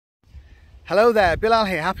Hello there, Bilal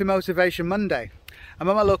here, Happy Motivation Monday. I'm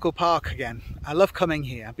at my local park again. I love coming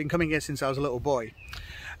here. I've been coming here since I was a little boy.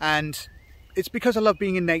 And it's because I love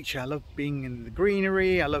being in nature. I love being in the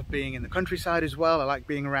greenery. I love being in the countryside as well. I like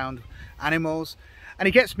being around animals. And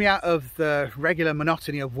it gets me out of the regular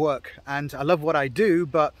monotony of work. And I love what I do,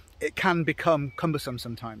 but it can become cumbersome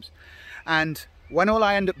sometimes. And when all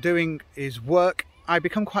I end up doing is work, I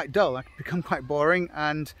become quite dull. I become quite boring,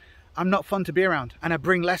 and I'm not fun to be around, and I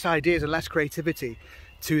bring less ideas and less creativity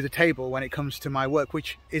to the table when it comes to my work,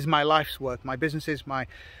 which is my life's work, my businesses, my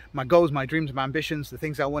goals, my dreams, my ambitions, the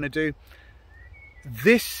things I want to do.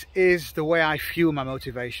 This is the way I fuel my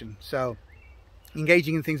motivation. So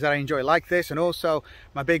engaging in things that I enjoy like this, and also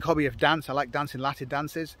my big hobby of dance. I like dancing Latin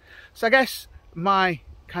dances. So I guess my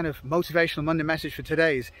kind of motivational Monday message for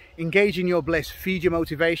today is engage in your bliss, feed your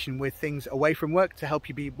motivation with things away from work to help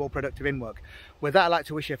you be more productive in work. With that, I'd like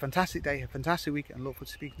to wish you a fantastic day, a fantastic week, and look forward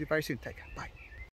to speaking to you very soon. Take care. Bye.